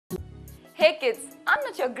Hey kids, I'm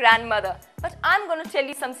not your grandmother, but I'm going to tell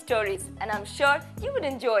you some stories and I'm sure you would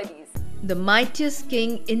enjoy these. The mightiest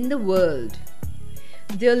king in the world.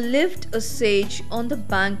 There lived a sage on the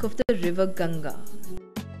bank of the river Ganga.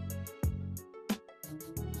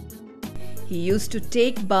 He used to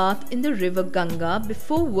take bath in the river Ganga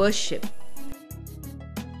before worship.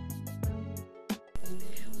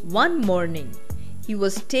 One morning, he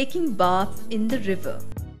was taking bath in the river.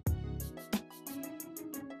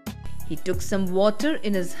 He took some water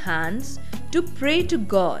in his hands to pray to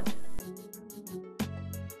God.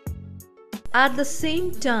 At the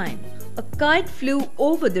same time, a kite flew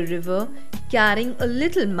over the river carrying a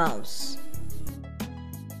little mouse.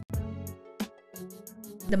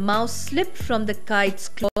 The mouse slipped from the kite's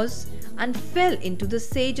claws and fell into the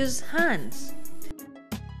sage's hands.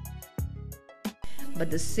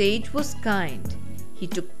 But the sage was kind. He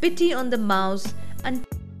took pity on the mouse and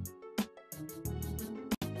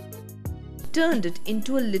turned it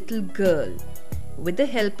into a little girl with the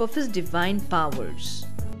help of his divine powers.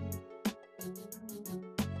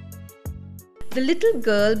 The little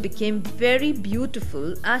girl became very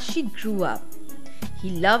beautiful as she grew up. He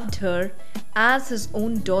loved her as his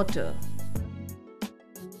own daughter.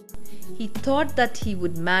 He thought that he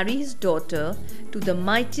would marry his daughter to the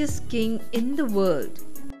mightiest king in the world.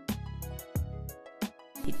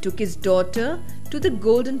 He took his daughter to the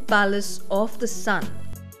golden palace of the sun,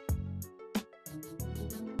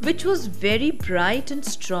 which was very bright and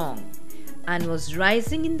strong and was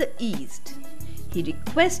rising in the east. He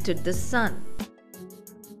requested the sun,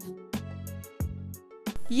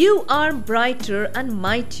 "You are brighter and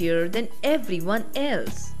mightier than everyone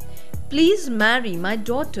else. Please marry my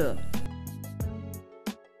daughter."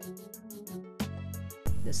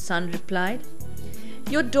 The sun replied,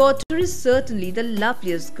 "Your daughter is certainly the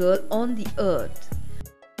loveliest girl on the earth.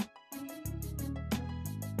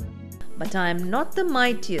 But I am not the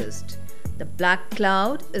mightiest. The black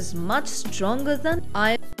cloud is much stronger than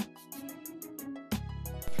I am.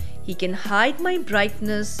 He can hide my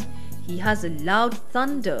brightness. He has a loud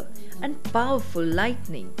thunder and powerful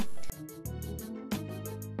lightning.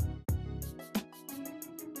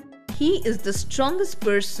 He is the strongest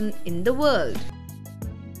person in the world."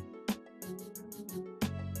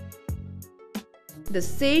 The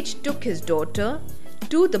sage took his daughter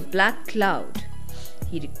to the black cloud.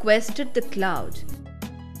 He requested the cloud,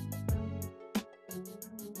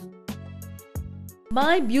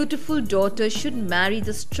 "My beautiful daughter should marry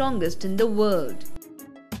the strongest in the world."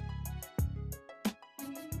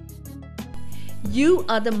 "You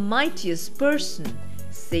are the mightiest person,"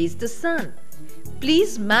 says the sun.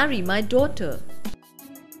 "Please marry my daughter."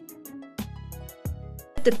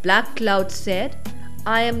 The black cloud said,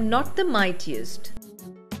 "I am not the mightiest.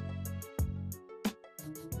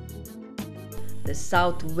 The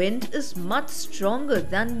south wind is much stronger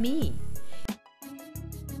than me.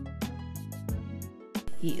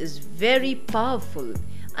 He is very powerful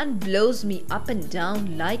and blows me up and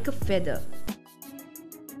down like a feather.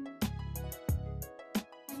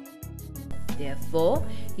 Therefore,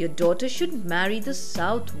 your daughter should marry the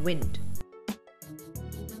south wind."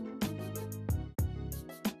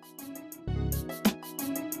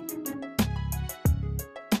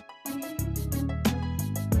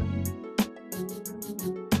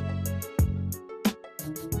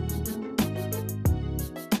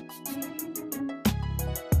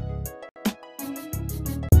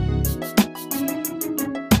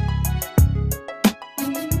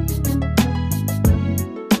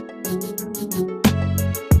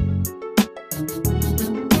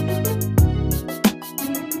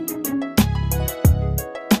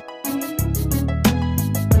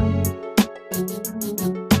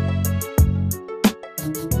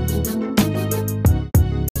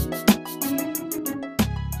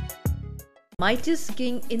 Mightiest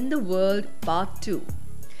King in the World Part 2.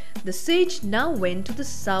 The sage now went to the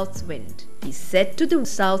south wind. He said to the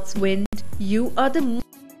south wind, "You are the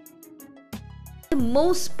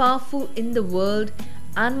most powerful in the world,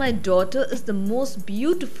 and my daughter is the most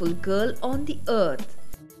beautiful girl on the earth.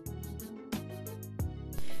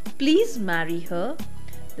 Please marry her."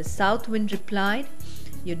 The south wind replied,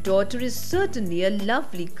 "Your daughter is certainly a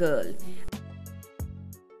lovely girl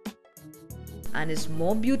and is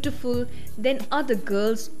more beautiful than other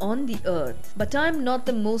girls on the earth. But I am not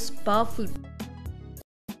the most powerful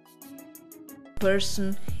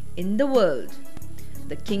person in the world.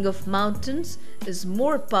 The king of mountains is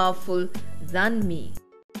more powerful than me.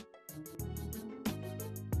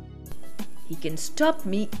 He can stop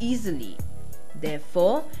me easily.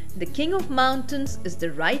 Therefore, the king of mountains is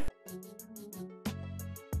the right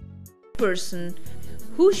person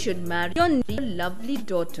who should marry your lovely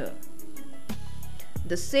daughter."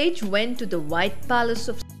 The sage went to the white palace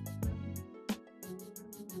of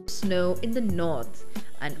snow in the north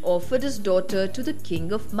and offered his daughter to the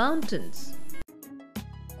king of mountains.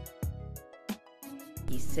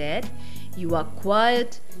 He said, "You are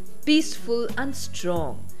quiet, peaceful and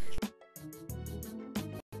strong.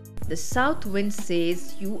 The south wind says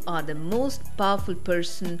you are the most powerful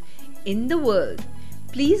person in the world.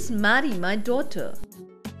 Please marry my daughter."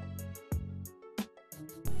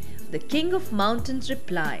 The king of mountains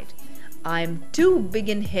replied, "I am too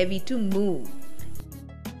big and heavy to move,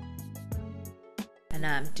 and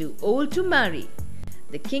I am too old to marry.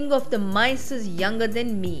 The king of the mice is younger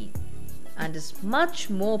than me and is much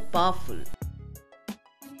more powerful.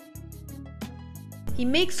 He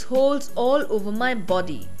makes holes all over my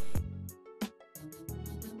body.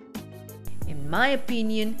 In my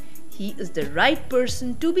opinion, he is the right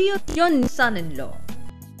person to be your son-in-law."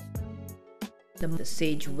 The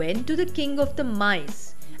sage went to the king of the mice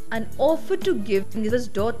and offered to give him his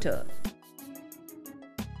daughter.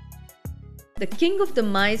 The king of the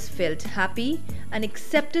mice felt happy and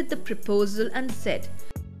accepted the proposal and said,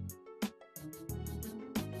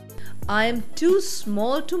 "I am too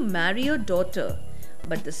small to marry your daughter."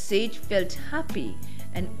 But the sage felt happy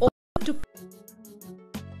and offered to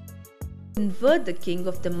convert the king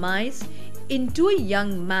of the mice into a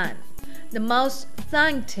young man. The mouse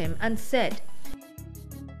thanked him and said,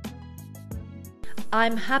 "I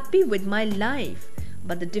am happy with my life,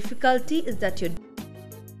 but the difficulty is that your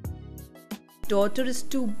daughter is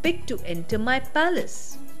too big to enter my palace."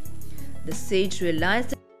 The sage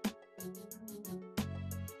realized the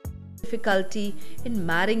difficulty in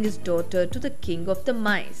marrying his daughter to the king of the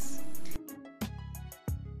mice.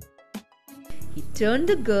 He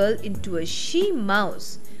turned the girl into a she-mouse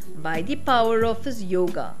by the power of his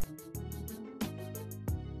yoga.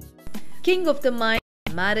 King of the mice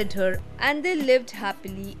married her and they lived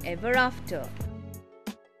happily ever after.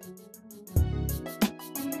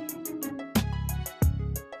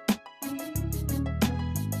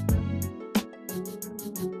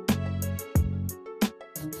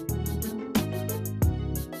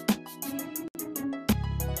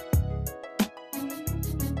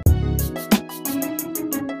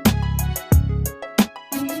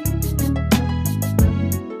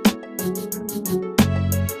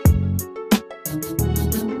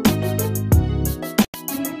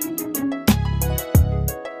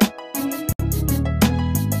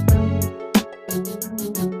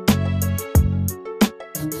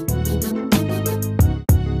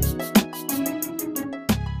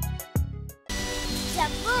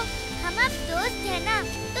 हम अब दोस्त हैं ना,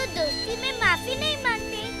 तो दोस्ती में माफी नहीं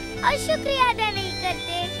मांगते और शुक्रिया अदा नहीं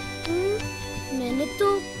करते। मैंने तो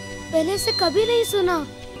पहले से कभी नहीं सुना।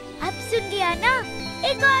 अब सुन लिया ना?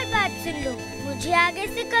 एक और बात सुन लो, मुझे आगे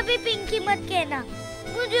से कभी पिंकी मत कहना,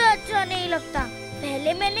 मुझे अच्छा नहीं लगता।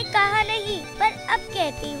 पहले मैंने कहा नहीं, पर अब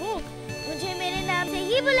कहती हूँ, मुझे मेरे नाम से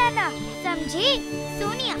ही बुलाना, समझी?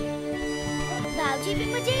 सोनिया। बाऊजी भी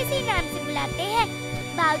मुझे इसी नाम से बुलाते हैं।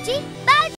 बाऊजी, बाऊजी।